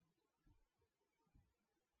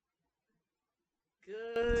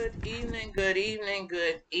Good evening, good evening,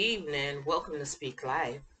 good evening. Welcome to Speak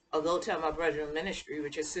Life. Although tell my brother in ministry,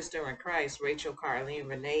 with your sister in Christ, Rachel Carleen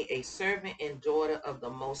Renee, a servant and daughter of the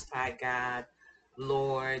Most High God,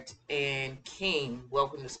 Lord and King.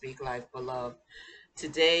 Welcome to Speak Life, beloved.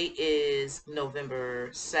 Today is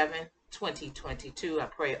November 7th, 2022. I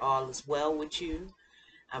pray all is well with you.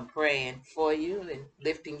 I'm praying for you and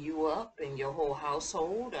lifting you up and your whole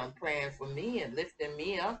household. I'm praying for me and lifting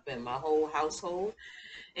me up and my whole household.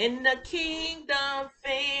 In the kingdom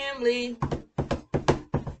family,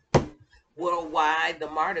 worldwide, the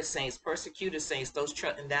martyr saints, persecuted saints, those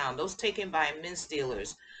trodden down, those taken by men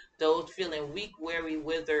stealers, those feeling weak, weary,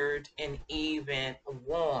 withered, and even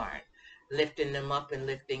worn, lifting them up and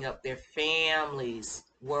lifting up their families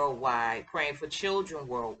worldwide, praying for children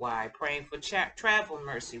worldwide, praying for travel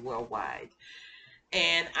mercy worldwide.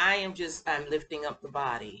 And I'm lifting up the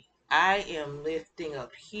body. I am lifting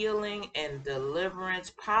up healing and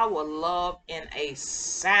deliverance, power, love, and a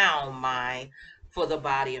sound mind for the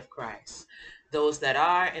body of Christ. Those that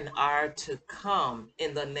are and are to come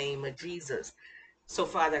in the name of Jesus. So,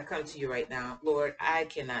 Father, I come to you right now. Lord, I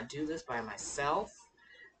cannot do this by myself.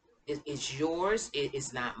 It's yours. It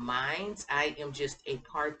is not mine. I am just a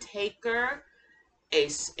partaker, a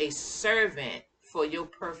servant for your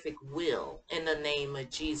perfect will. In the name of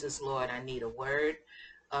Jesus, Lord, I need a word.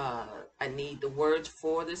 I need the words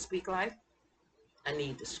for the Speak Life. I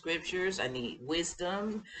need the scriptures. I need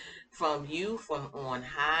wisdom from you from on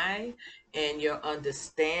high, and your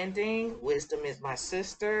understanding. Wisdom is my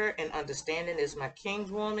sister, and understanding is my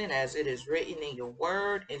kingswoman, as it is written in your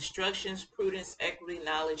word. Instructions, prudence, equity,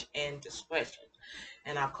 knowledge, and discretion.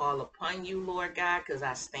 And I call upon you, Lord God, because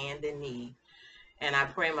I stand in need. And I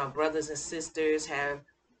pray my brothers and sisters have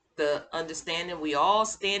the understanding we all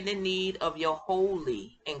stand in need of your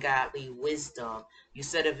holy and godly wisdom. You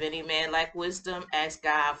said, if any man lack wisdom, ask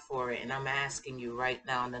God for it. And I'm asking you right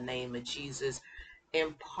now in the name of Jesus,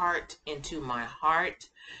 impart into my heart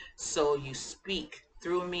so you speak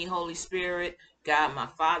through me, Holy Spirit. God, my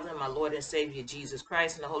Father, my Lord and Savior, Jesus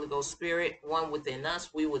Christ, and the Holy Ghost Spirit, one within us,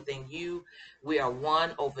 we within you. We are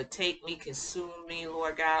one. Overtake me, consume me,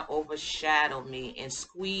 Lord God, overshadow me, and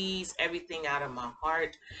squeeze everything out of my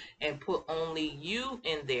heart, and put only you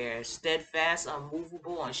in there, steadfast,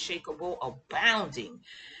 unmovable, unshakable, abounding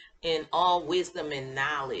in all wisdom and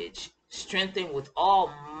knowledge, strengthened with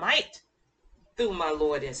all might through my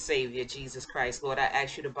Lord and Savior, Jesus Christ. Lord, I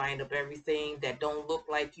ask you to bind up everything that don't look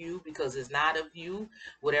like you, because it's not of you.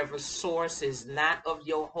 Whatever source is not of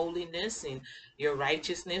your holiness and your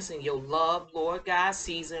righteousness and your love, Lord God,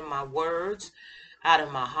 season my words out of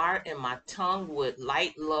my heart and my tongue with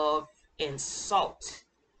light, love, and salt,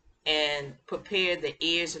 and prepare the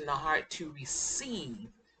ears and the heart to receive,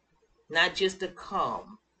 not just to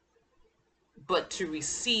come, but to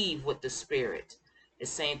receive what the Spirit is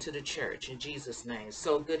saying to the church in Jesus' name.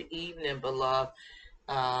 So, good evening, beloved.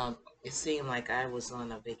 It seemed like I was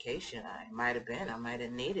on a vacation. I might have been. I might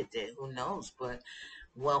have needed it. Who knows? But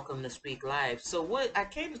welcome to Speak Live. So, what I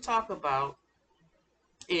came to talk about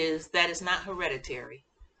is that it's not hereditary.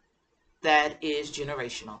 That is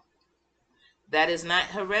generational. That is not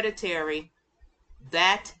hereditary.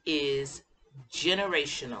 That is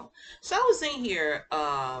generational. So, I was in here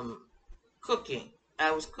cooking.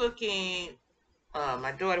 I was cooking.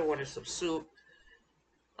 My daughter wanted some soup.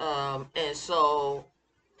 And so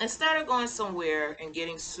instead of going somewhere and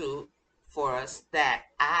getting soup for us that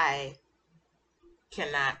I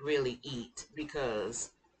cannot really eat, because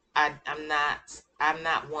I'm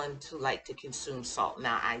not one to like to consume salt.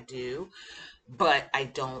 Now I do, but I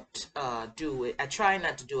don't do it. I try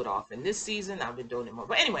not to do it often. This season I've been doing it more.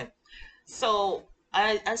 But anyway, so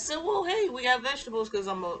I said, well, hey, we got vegetables, because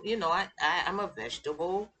I'm a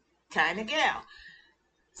vegetable kind of gal.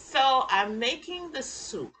 So I'm making the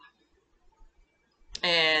soup,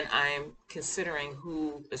 and I'm considering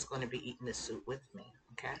who is going to be eating this soup with me.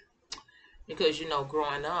 Okay, because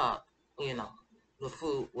growing up, you know, the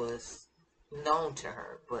food was known to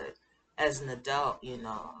her, but as an adult,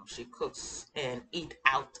 she cooks and eat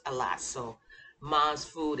out a lot. So mom's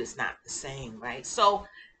food is not the same, right? So,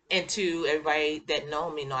 and to everybody that know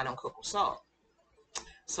me, know I don't cook with salt.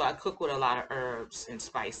 So I cook with a lot of herbs and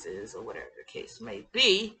spices, or whatever the case may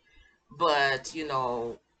be. But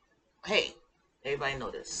hey, everybody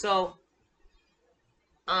know this. So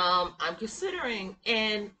I'm considering,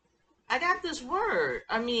 and I got this word.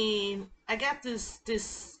 I mean, I got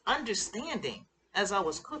this understanding as I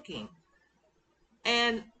was cooking,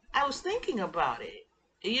 and I was thinking about it.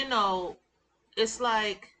 You know, it's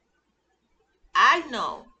like I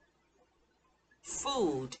know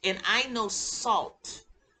food, and I know salt,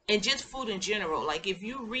 and just food in general. Like if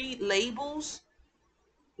you read labels,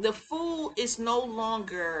 the food is no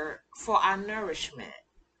longer for our nourishment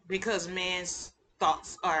because man's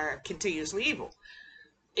thoughts are continuously evil.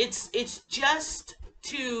 It's just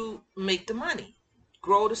to make the money,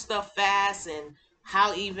 grow the stuff fast, and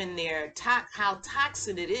how even how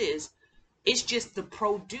toxic it is. It's just to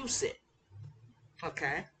produce it.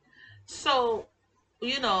 Okay, so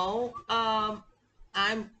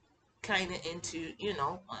I'm kind of into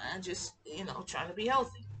I just trying to be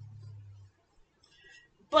healthy.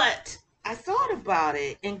 But I thought about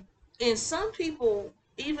it, and some people,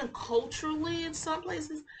 even culturally, in some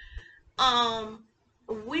places, um,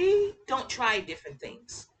 we don't try different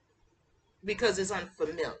things because it's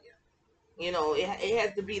unfamiliar. It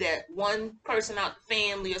has to be that one person out the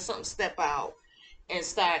family or something step out and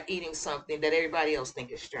start eating something that everybody else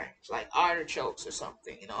think is strange, like artichokes or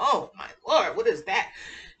something. Oh my lord, what is that?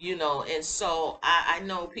 And so I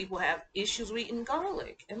know people have issues with eating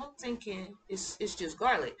garlic, and I'm thinking it's just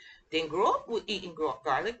garlic. Didn't grow up with eating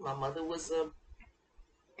garlic. My mother was a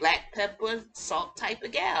black pepper salt type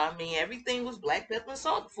of gal. I mean, everything was black pepper and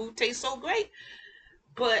salt. The food tastes so great,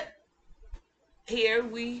 but here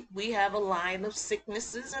we have a line of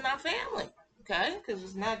sicknesses in our family. Okay, because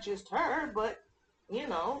it's not just her, but you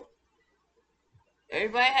know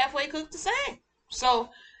everybody halfway cooked the same. So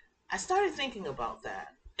I started thinking about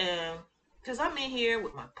that, and because I'm in here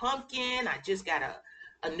with my pumpkin, I just got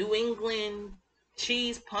a New England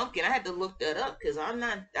cheese pumpkin. I had to look that up because I'm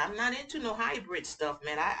not into no hybrid stuff,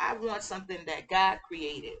 man. I want something that God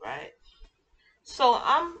created, right? So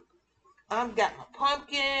I'm got my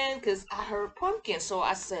pumpkin because I heard pumpkin, so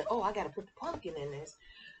I said, oh, I got to put the pumpkin in this.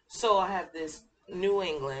 So I have this New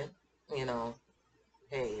England, you know,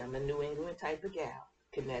 hey, I'm a New England type of gal,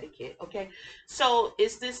 Connecticut. Okay, so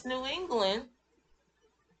it's this New England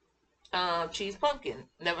cheese pumpkin.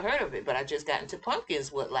 Never heard of it, but I just got into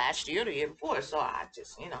pumpkins what last year, or the year before. So I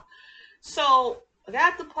just. So I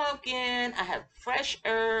got the pumpkin. I have fresh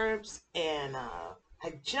herbs, and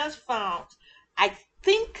I just found. I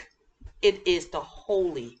think it is the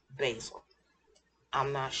holy basil.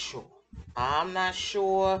 I'm not sure. I'm not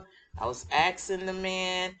sure. I was asking the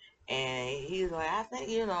man, and he's like, I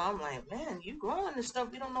think, I'm like, man, you growing this stuff,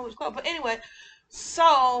 you don't know what's called. But anyway,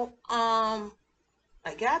 so I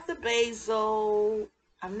got the basil.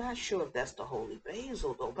 I'm not sure if that's the holy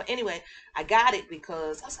basil though. But anyway, I got it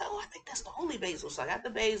because I said, oh, I think that's the holy basil. So I got the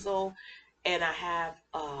basil, and I have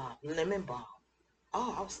lemon balm.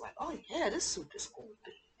 Oh, I was like, oh yeah, this soup is going to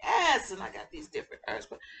be yes, and I got these different herbs.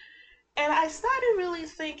 And I started really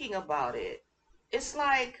thinking about it. It's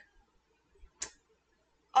like,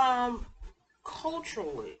 um,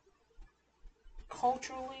 culturally,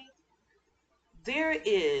 culturally, there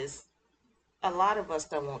is a lot of us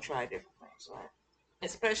that won't try different things, right?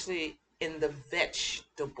 Especially in the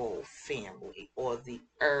vegetable family or the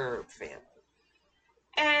herb family.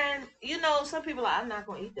 And some people are like, I'm not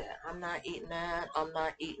gonna eat that. I'm not eating that. I'm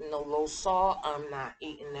not eating no low salt. I'm not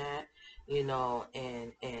eating that.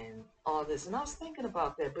 And all this. And I was thinking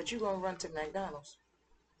about that, but you're gonna run to McDonald's.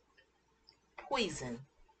 Poison.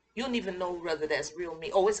 You don't even know whether that's real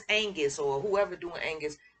meat. Oh, it's Angus or whoever doing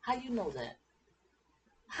Angus. How you know that?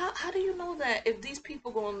 How do you know that if these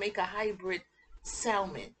people gonna make a hybrid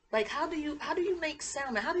salmon? Like how do you make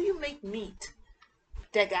salmon? How do you make meat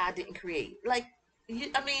that God didn't create? Like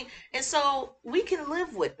I mean, and so we can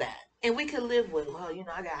live with that. And we can live with, well,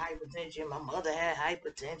 I got hypertension. My mother had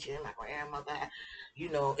hypertension. My grandmother had,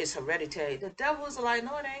 it's hereditary. The devil's like,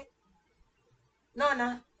 no, it ain't. No,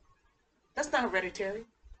 not. That's not hereditary.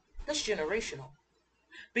 That's generational.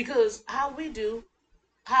 Because how we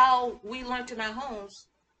learned in our homes,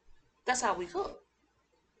 that's how we cook.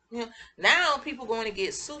 Now people going to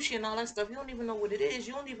get sushi and all that stuff. You don't even know what it is.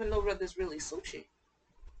 You don't even know whether it's really sushi.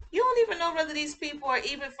 You don't even know whether these people are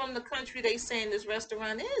even from the country they saying this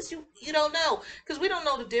restaurant is. You don't know because we don't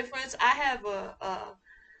know the difference. I have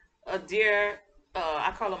a dear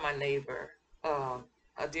I call her my neighbor,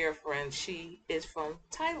 a dear friend. She is from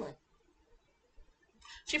Thailand.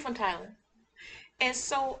 She's from Thailand, and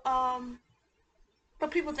so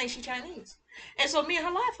but people think she's Chinese, and so me and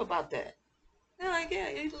her laugh about that. They're like, yeah,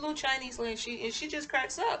 you're a little Chinese lady. She just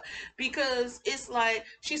cracks up because it's like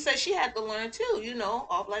she said she had to learn too.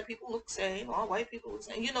 All black people look the same, all white people look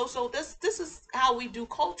the same. So this is how we do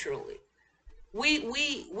culturally. We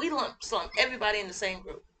lump everybody in the same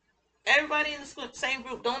group. Everybody in the same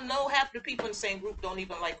group don't know half the people in the same group don't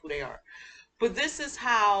even like who they are. But this is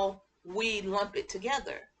how we lump it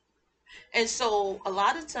together. And so a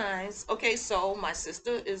lot of times, okay, so my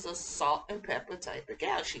sister is a salt and pepper type of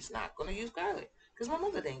gal. She's not going to use garlic because my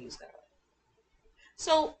mother didn't use garlic.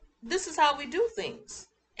 So this is how we do things.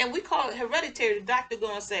 And we call it hereditary. The doctor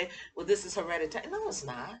going to say, well, this is hereditary. No, it's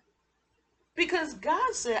not. Because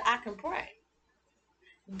God said I can pray.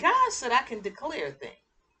 God said I can declare a thing.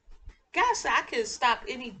 God said I can stop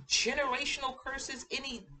any generational curses,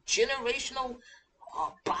 any generational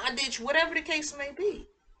bondage, whatever the case may be.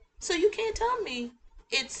 So you can't tell me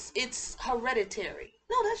it's hereditary.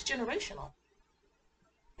 No, that's generational.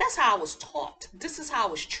 That's how I was taught. This is how I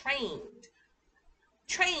was trained.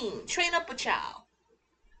 Train up a child.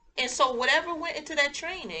 And so whatever went into that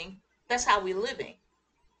training, that's how we living.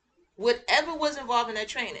 Whatever was involved in that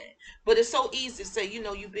training. But it's so easy to say,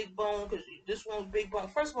 you big bone because this one's big bone.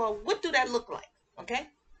 First of all, what do that look like? Okay?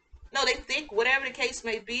 No, they think whatever the case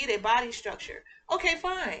may be, their body structure. Okay,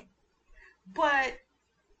 fine. But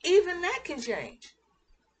even that can change.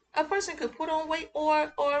 A person could put on weight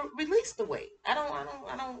or release the weight. I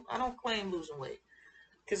don't claim losing weight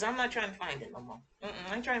because I'm not trying to find it no more.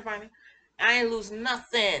 I ain't trying to find it. I ain't lose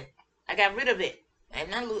nothing. I got rid of it. I'm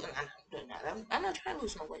not losing. I'm not trying to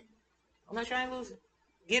lose no weight. I'm not trying to lose it.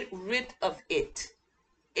 Get rid of it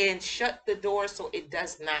and shut the door so it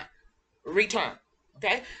does not return.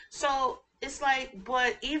 Okay? So it's like,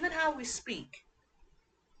 but even how we speak,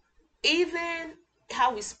 even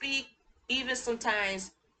how we speak, even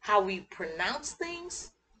sometimes how we pronounce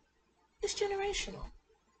things, it's generational.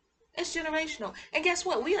 It's generational. And guess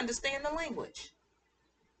what? We understand the language.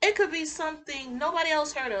 It could be something nobody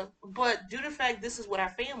else heard of, but due to the fact this is what our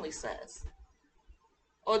family says,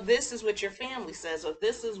 or this is what your family says, or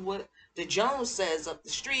this is what the Jones says up the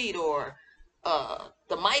street, or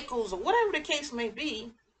the Michaels, or whatever the case may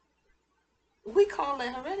be, we call it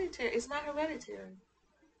hereditary. It's not hereditary.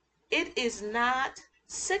 It is not.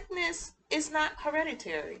 Sickness is not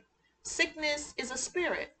hereditary. Sickness is a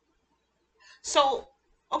spirit. So,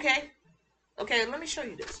 okay, let me show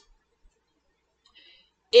you this.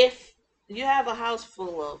 If you have a house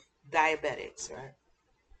full of diabetics, right?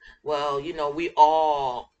 Well, we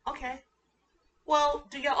all, okay. Well,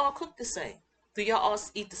 do y'all all cook the same? Do y'all all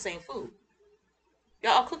eat the same food?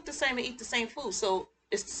 Y'all all cook the same and eat the same food, so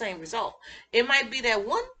it's the same result. It might be that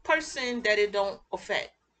one person that it don't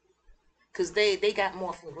affect because they got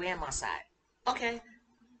more from grandma's side. Okay,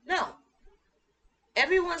 no.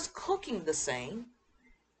 Everyone's cooking the same.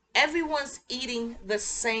 Everyone's eating the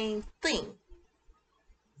same thing.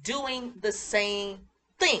 Doing the same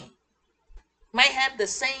thing. Might have the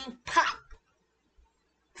same pop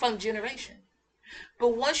from generation.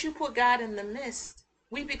 But once you put God in the midst,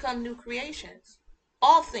 we become new creations.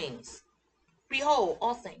 All things. Behold,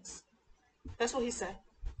 all things. That's what he said.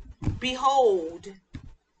 Behold,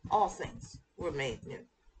 all things were made new.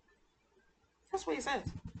 That's what he says.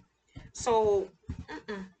 So,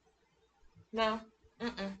 no,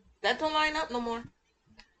 that don't line up no more.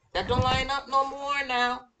 That don't line up no more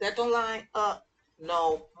now. That don't line up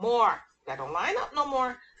no more. That don't line up no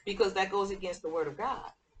more because that goes against the word of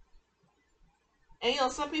God.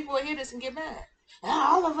 And some people will hear this and get mad.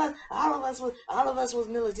 All of us was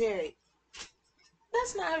military.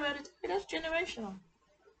 That's not hereditary. That's generational.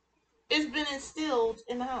 It's been instilled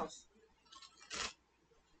in the house.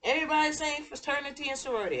 Everybody saying fraternity and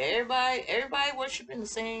sorority. Everybody worshiping the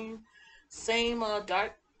same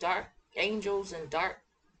dark angels and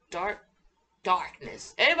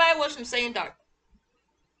darkness. Everybody worshiping the same dark.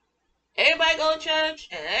 Everybody go to church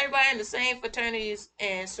and everybody in the same fraternities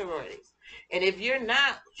and sororities. And if you're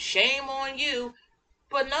not, shame on you.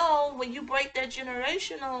 But no, when you break that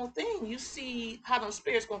generational thing, you see how those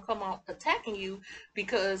spirits gonna come out attacking you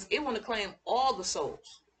because it want to claim all the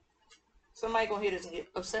souls. Somebody gonna hear this and get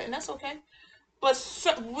upset, and that's okay. But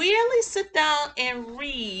really sit down and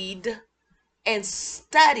read and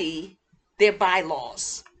study their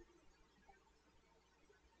bylaws.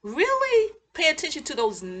 Really pay attention to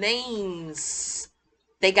those names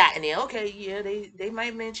they got in there. Okay, yeah, they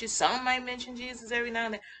might mention, some might mention Jesus every now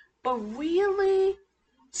and then, but really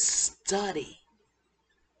study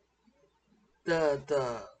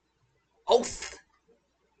the oath.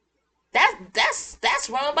 That's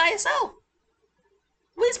wrong by itself.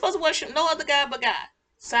 We're supposed to worship no other God but God.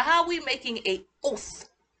 So how are we making a oath?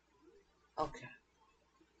 Okay.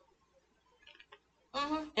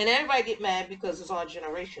 And everybody get mad because it's all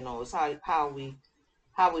generational. It's how we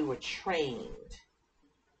were trained.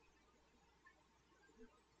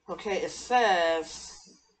 Okay, it says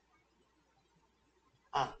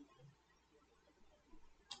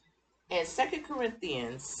in 2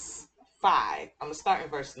 Corinthians 5, I'm going to start in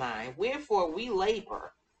verse 9. Wherefore we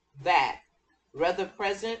labor that, whether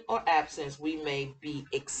present or absent, we may be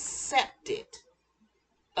accepted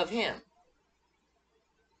of him.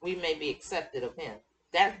 We may be accepted of him.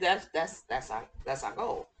 That's our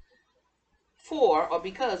goal. For or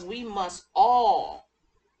because we must all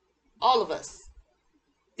of us.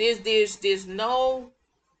 There's no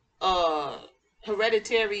uh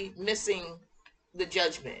hereditary missing the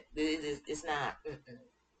judgment. It's not. Mm-mm.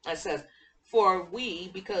 It says, for we,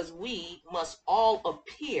 because we must all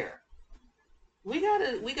appear. We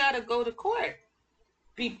gotta go to court,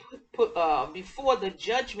 be put before the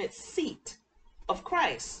judgment seat of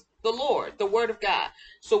Christ, the Lord, the Word of God.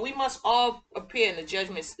 So we must all appear in the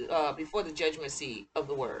judgment before the judgment seat of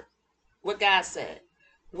the Word. What God said.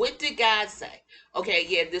 What did God say? Okay,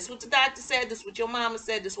 yeah, this is what the doctor said. This is what your mama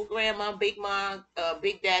said. This is what grandma, big mom,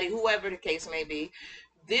 big daddy, whoever the case may be.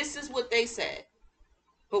 This is what they said.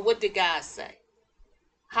 But what did God say?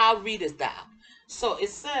 How readest thou? So it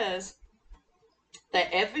says that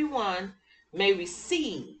everyone may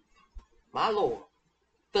receive, my Lord,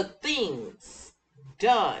 the things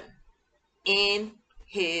done in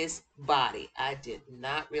his body. I did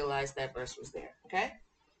not realize that verse was there. Okay?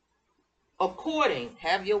 According,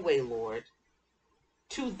 have your way, Lord,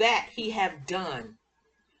 to that he have done.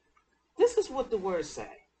 This is what the words say.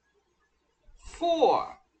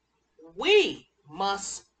 For we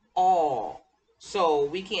must all. So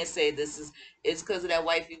we can't say it's because of that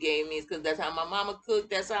wife you gave me. It's because that's how my mama cooked.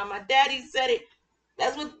 That's how my daddy said it.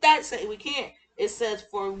 That's what that said. We can't. It says,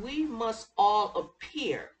 for we must all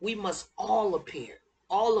appear. We must all appear.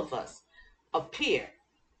 All of us appear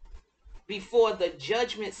before the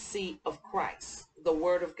judgment seat of Christ, the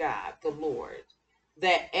Word of God, the Lord,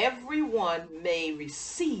 that everyone may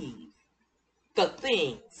receive the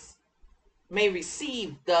things, my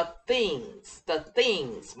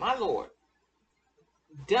Lord,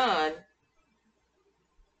 done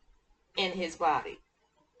in his body,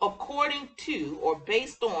 according to or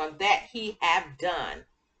based on that he have done,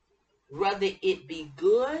 whether it be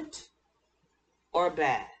good or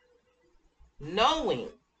bad. Knowing,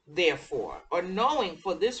 therefore, or knowing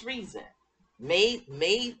for this reason, made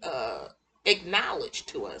acknowledged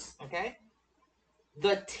to us, okay,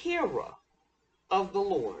 the terror of the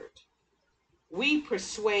Lord, we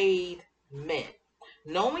persuade men.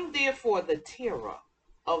 Knowing therefore the terror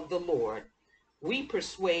of the Lord, we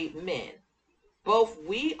persuade men. Both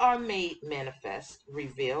we are made manifest,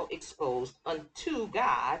 revealed, exposed unto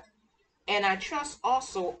God, and I trust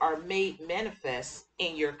also are made manifest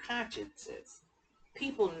in your consciences.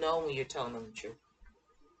 People know when you're telling them the truth.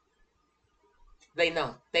 They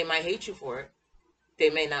know. They might hate you for it. They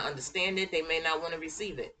may not understand it. They may not want to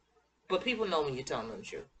receive it. But people know when you're telling them the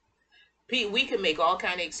truth. We can make all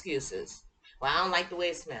kind of excuses. Well, I don't like the way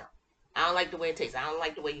it smells. I don't like the way it tastes. I don't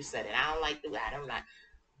like the way you said it. I don't like the way I don't like.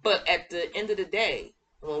 But at the end of the day,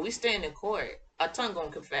 when we stand in court, our tongue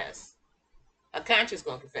gonna confess. Our conscience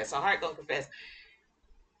gonna confess. Our heart gonna confess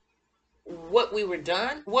what we have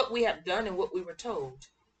done, and what we were told.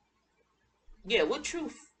 Yeah, what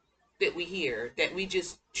truth that we hear that we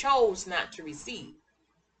just chose not to receive.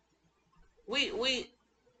 We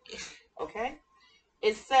okay.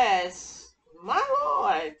 It says, my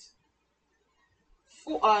Lord,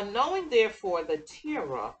 knowing therefore the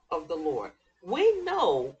terror of the Lord, we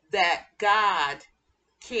know that God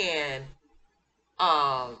can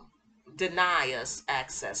deny us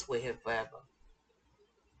access with him forever.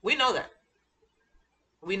 We know that.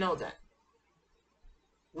 We know that.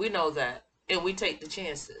 We know that. And we take the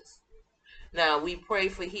chances. Now we pray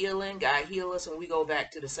for healing, God heal us, and we go back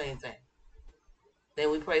to the same thing. Then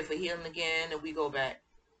we pray for healing again, and we go back.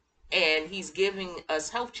 And he's giving us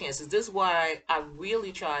health chances. This is why I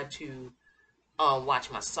really try to watch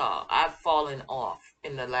my soul. I've fallen off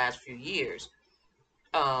in the last few years.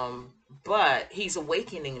 But he's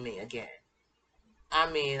awakening me again. I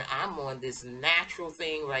mean, I'm on this natural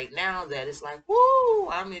thing right now that is like, woo!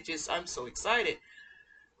 I'm so excited.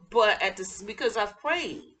 But because I've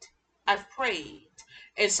prayed.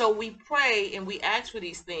 And so we pray and we ask for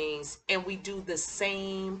these things and we do the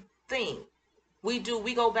same thing. We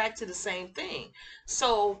go back to the same thing.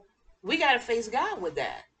 So we got to face God with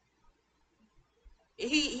that.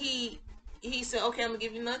 He said, okay, I'm gonna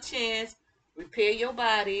give you another chance, repair your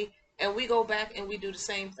body, and we go back and we do the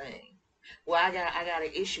same thing. Well, I got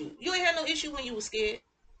an issue. You ain't had no issue when you were scared.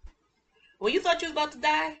 When you thought you was about to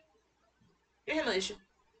die, you had no issue.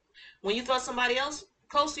 When you thought somebody else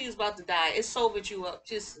close to you was about to die, it sobered you up,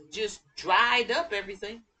 just dried up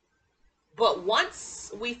everything. But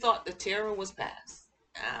once we thought the terror was past,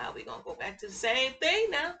 we're gonna go back to the same thing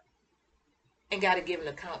now, and got to give an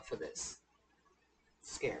account for this.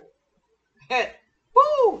 Scary.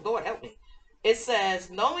 Woo, Lord help me. It says,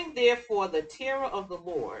 knowing therefore the terror of the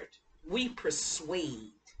Lord, we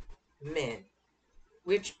persuade men.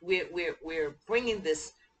 We're bringing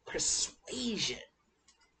this persuasion.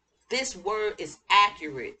 This word is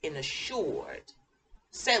accurate and assured,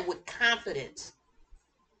 said with confidence,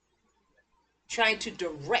 trying to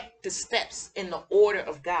direct the steps in the order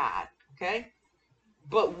of God. Okay?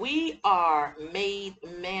 But we are made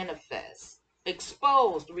manifest,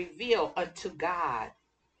 exposed, revealed unto God.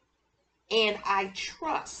 And I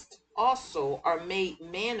trust also are made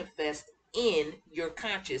manifest in your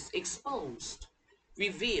conscience, exposed,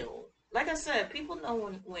 revealed. Like I said, people know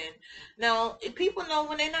when now if people know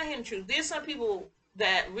when they're not hearing truth. There's some people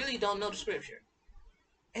that really don't know the scripture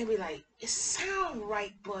and be like, it sounds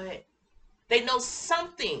right, but they know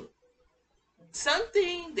something.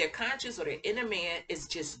 Something their conscience or their inner man is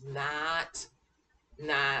just not,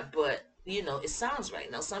 but it sounds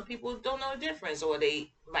right. Now some people don't know the difference, or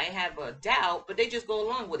they might have a doubt, but they just go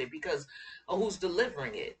along with it because of who's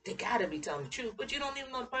delivering it. They gotta be telling the truth, but you don't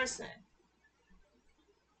even know the person.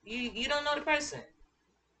 You don't know the person.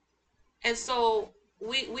 And so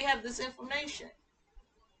we have this information.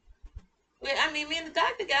 Me and the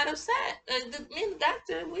doctor got upset. Me and the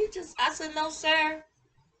doctor, I said, no, sir.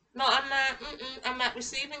 No, I'm not. I'm not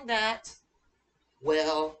receiving that.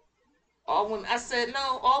 Well, all women. I said,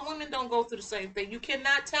 no, all women don't go through the same thing. You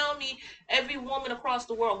cannot tell me every woman across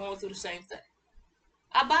the world going through the same thing.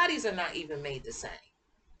 Our bodies are not even made the same.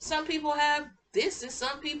 Some people have this and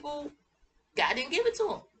some people, God didn't give it to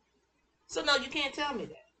them. So no, you can't tell me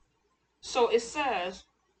that. So it says,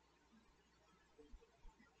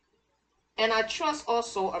 and I trust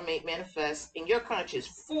also are made manifest in your conscience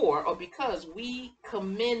for or because we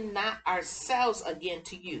commend not ourselves again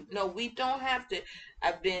to you. No, we don't have to.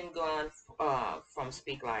 I've been gone from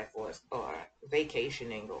Speak Life or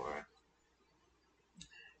vacationing or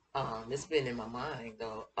it's been in my mind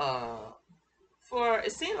though for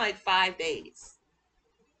it seemed like 5 days.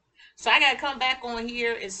 So I gotta come back on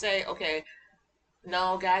here and say, okay,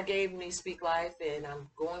 no, God gave me Speak Life, and I'm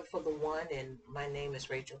going for the one, and my name is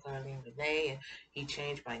Rachel Carlene Renee, and He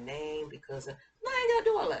changed my name because no, I ain't gotta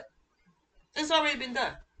do all that. It's already been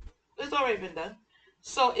done. It's already been done.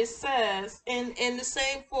 So it says, and the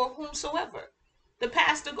same for whomsoever. The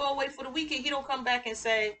pastor go away for the weekend. He don't come back and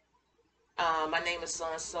say, my name is so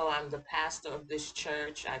and so. I'm the pastor of this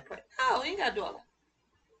church. I pray. No, you ain't gotta do all that.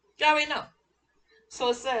 You already know. So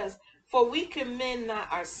it says, for we commend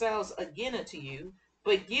not ourselves again unto you,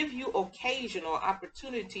 but give you occasion or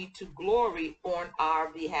opportunity to glory on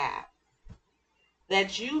our behalf,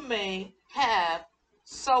 that you may have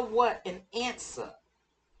somewhat an answer.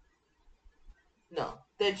 No,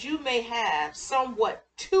 that you may have somewhat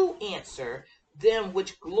to answer them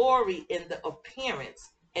which glory in the appearance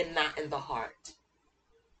and not in the heart.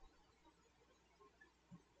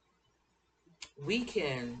 We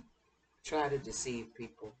can try to deceive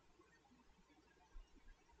people,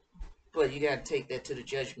 but you got to take that to the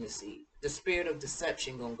judgment seat. The spirit of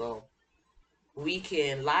deception gonna go. We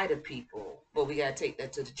can lie to people, but we got to take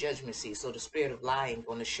that to the judgment seat. So the spirit of lying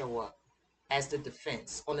going to show up as the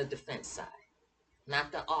defense, on the defense side.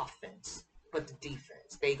 Not the offense, but the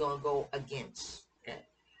defense. They going to go against. Okay.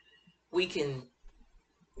 We can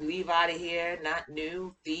leave out of here, not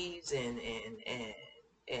new, thieves and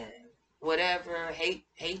whatever,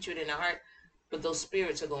 hatred in the heart, but those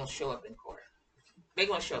spirits are going to show up in court. They're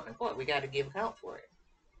going to show up in court. We got to give account for it.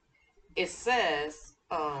 It says,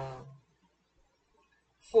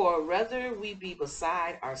 for whether we be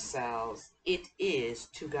beside ourselves, it is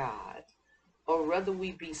to God, or whether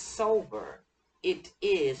we be sober, it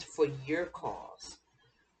is for your cause.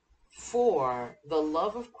 For the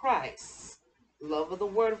love of Christ, love of the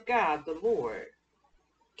word of God, the Lord,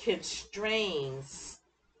 constrains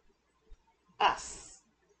us,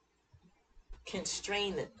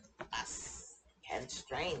 constraineth us,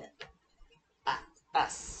 constraineth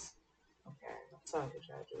us. Okay, tongue can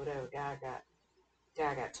try to do whatever God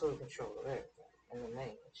got total control of everything. In the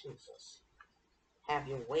name of Jesus. Have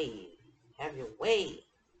your way. Have your way.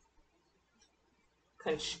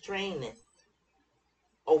 Constraineth,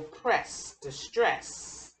 oppress,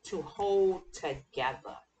 distress, to hold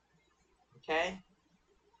together. Okay?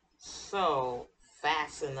 So,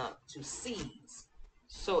 fasten up, to seize.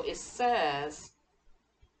 So it says,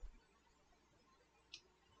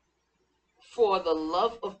 for the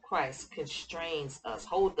love of Christ constrains us,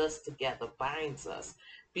 hold us together, binds us,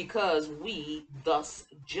 because we thus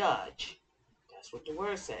judge. That's what the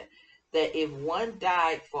word said. That if one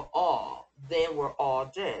died for all, then we're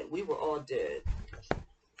all dead. We were all dead.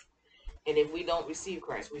 And if we don't receive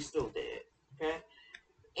Christ, we're still dead. Okay?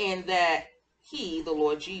 And that He, the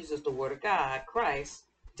Lord Jesus, the Word of God, Christ,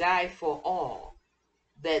 died for all.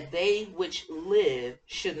 that they which live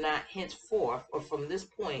should not henceforth or from this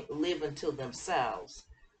point live unto themselves,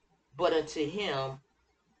 but unto him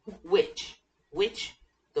which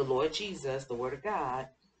the Lord Jesus, the Word of God,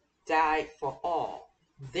 died for all.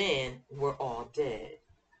 Then we're all dead.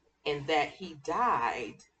 And that he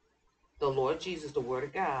died, the Lord Jesus, the Word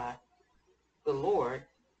of God, the Lord,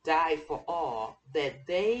 died for all, that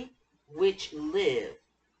they which live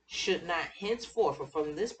should not henceforth or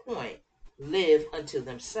from this point live unto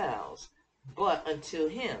themselves, but unto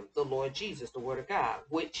him, the Lord Jesus, the Word of God,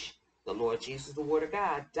 which the Lord Jesus, the Word of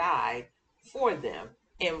God, died for them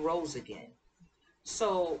and rose again.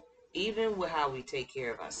 So even with how we take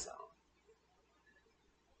care of ourselves,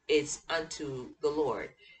 it's unto the Lord.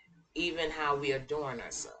 Even how we adorn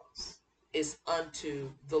ourselves is unto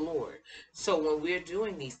the Lord. So when we're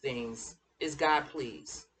doing these things, is God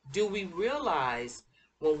pleased? Do we realize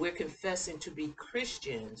when we're confessing to be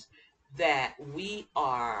Christians that we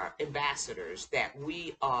are ambassadors, that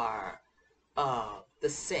we are the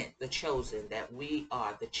sent, the chosen, that we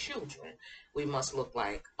are the children? We must look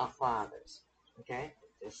like our fathers. Okay?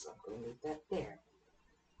 Just I'm going to leave that there.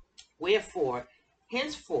 Wherefore,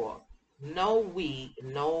 henceforth, know we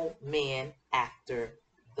no man after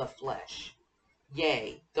the flesh.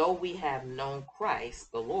 Yea, though we have known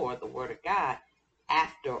Christ, the Lord, the Word of God,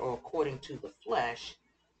 after or according to the flesh,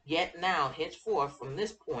 yet now, henceforth, from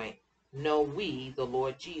this point, know we the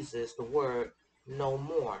Lord Jesus, the Word, no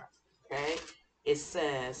more. Okay? It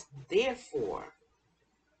says, therefore,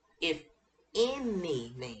 if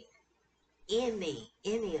any man,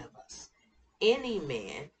 any of us, any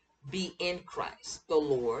man be in Christ, the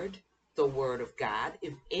Lord, the Word of God,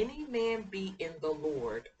 if any man be in the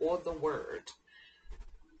Lord or the Word,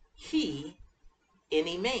 he,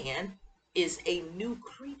 any man, is a new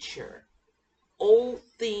creature. Old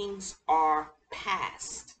things are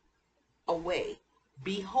passed away.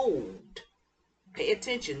 Behold, pay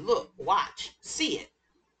attention, look, watch, see it.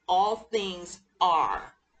 All things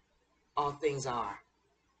are, all things are,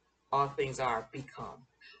 all things are become.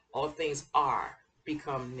 All things are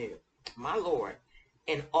become new. My Lord.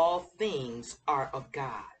 And all things are of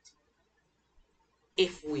God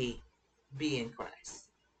if we be in Christ.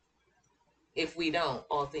 If we don't,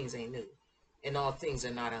 all things ain't new. And all things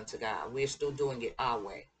are not unto God. We're still doing it our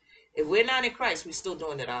way. If we're not in Christ, we're still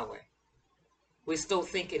doing it our way. We're still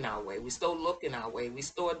thinking our way. We're still looking our way. We're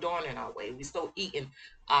still adorning our way. We're still eating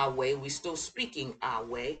our way. We're still speaking our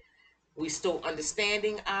way. We still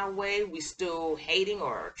understanding our way. We still hating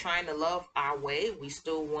or trying to love our way. We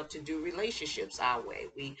still want to do relationships our way.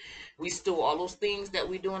 We still, all those things that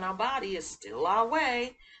we do in our body is still our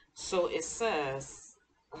way. So it says,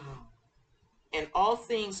 and all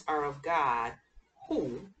things are of God,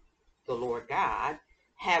 who, the Lord God,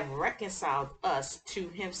 have reconciled us to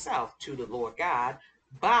himself, to the Lord God,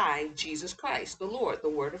 by Jesus Christ, the Lord, the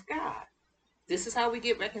Word of God. This is how we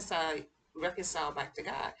get reconciled back to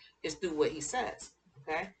God, is through what he says.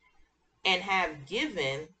 Okay? And have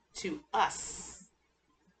given to us,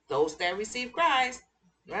 those that receive Christ,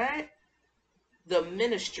 right? The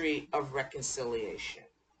ministry of reconciliation.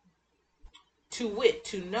 To wit,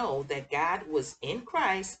 to know that God was in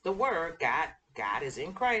Christ, the Word, God is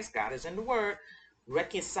in Christ, God is in the Word,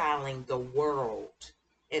 reconciling the world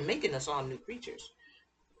and making us all new creatures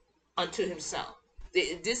unto himself.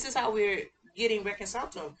 This is how we're getting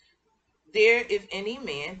reconciled to him. There, if any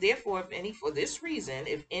man, therefore, if any, for this reason,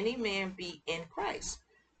 if any man be in Christ,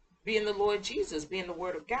 be in the Lord Jesus, be in the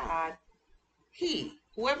Word of God, he,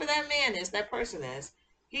 whoever that man is, that person is,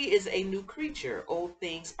 he is a new creature. Old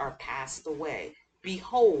things are passed away.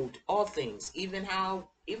 Behold, all things, even how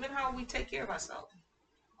we take care of ourselves.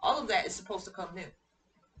 All of that is supposed to come new.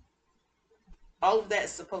 All of that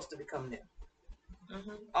is supposed to become new.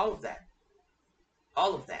 All of that.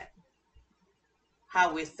 All of that.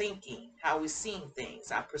 How we're thinking, how we're seeing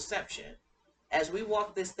things, our perception. As we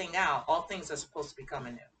walk this thing out, all things are supposed to become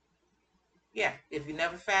new. Yeah, if you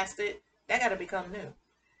never fasted, that got to become new.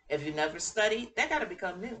 If you never studied, that got to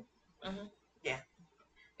become new. Yeah.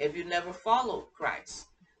 If you never followed Christ,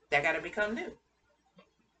 that got to become new.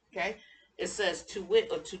 Okay? It says to wit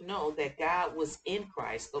or to know that God was in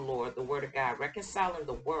Christ, the Lord, the Word of God, reconciling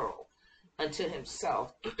the world unto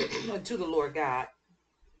himself, unto the Lord God,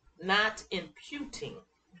 not imputing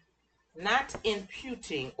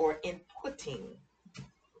or inputting,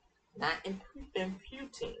 not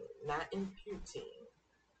imputing, not imputing.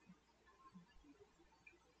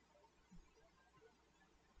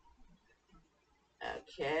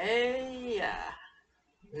 Okay, yeah.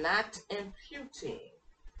 Not imputing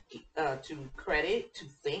to credit, to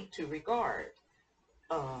think, to regard.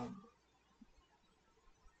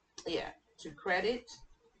 Yeah, to credit,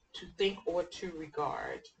 to think or to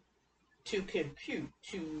regard, to compute,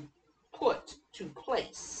 to put, to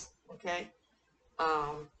place. Okay.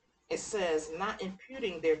 Um, it says not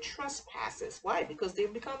imputing their trespasses. Why? Because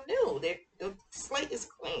they've become new. The slate is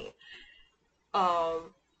clean.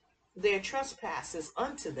 Um, their trespasses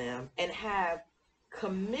unto them, and have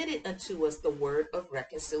committed unto us the word of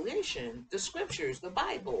reconciliation, the scriptures, the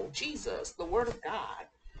Bible, Jesus, the word of God.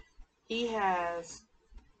 He has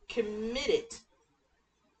committed.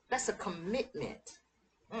 That's a commitment.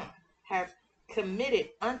 Have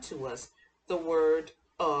committed unto us the word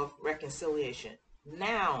of reconciliation.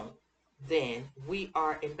 Now, then, we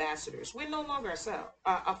are ambassadors. We're no longer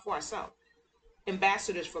for ourselves.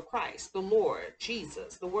 Ambassadors for Christ, the Lord,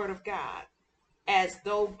 Jesus, the word of God, as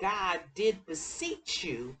though God did beseech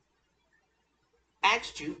you,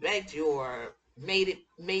 asked you, begged you, or made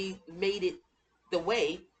it the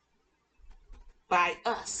way by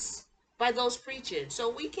us, by those preaching. So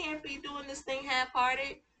we can't be doing this thing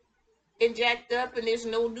half-hearted and jacked up, and there's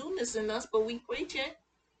no newness in us, but we preaching.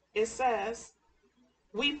 It says,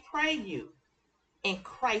 we pray you in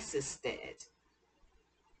Christ's stead,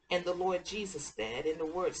 in the Lord Jesus' stead, in the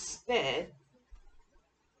word stead,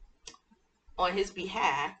 on his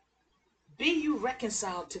behalf, be you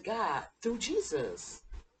reconciled to God through Jesus.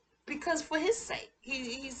 Because for his sake,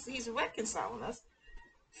 he's reconciling us.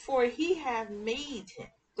 For he have made him,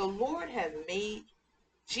 the Lord have made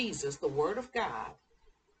Jesus, the word of God,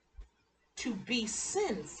 to be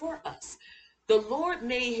sin for us. The Lord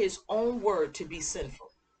made his own word to be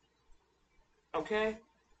sinful. Okay?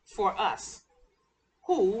 For us,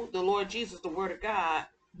 who, the Lord Jesus, the word of God,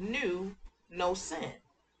 knew no sin,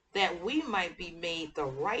 that we might be made the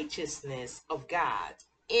righteousness of God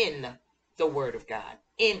in the word of God,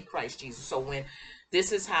 in Christ Jesus. So when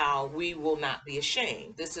this is how we will not be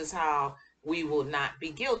ashamed. This is how we will not be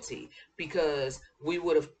guilty, because we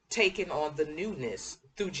would have taken on the newness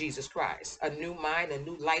through Jesus Christ, a new mind, a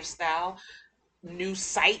new lifestyle, new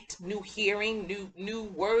sight, new hearing, new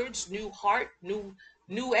words, new heart,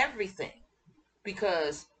 new everything,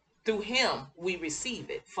 because through him we receive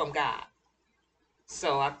it from God.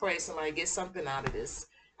 So I pray somebody gets something out of this.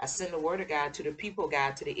 I send the word of God to the people of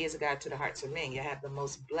God, to the ears of God, to the hearts of men. You have the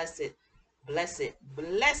most blessed, blessed,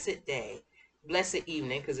 blessed day, blessed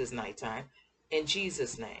evening, because it's nighttime. In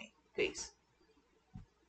Jesus' name, peace.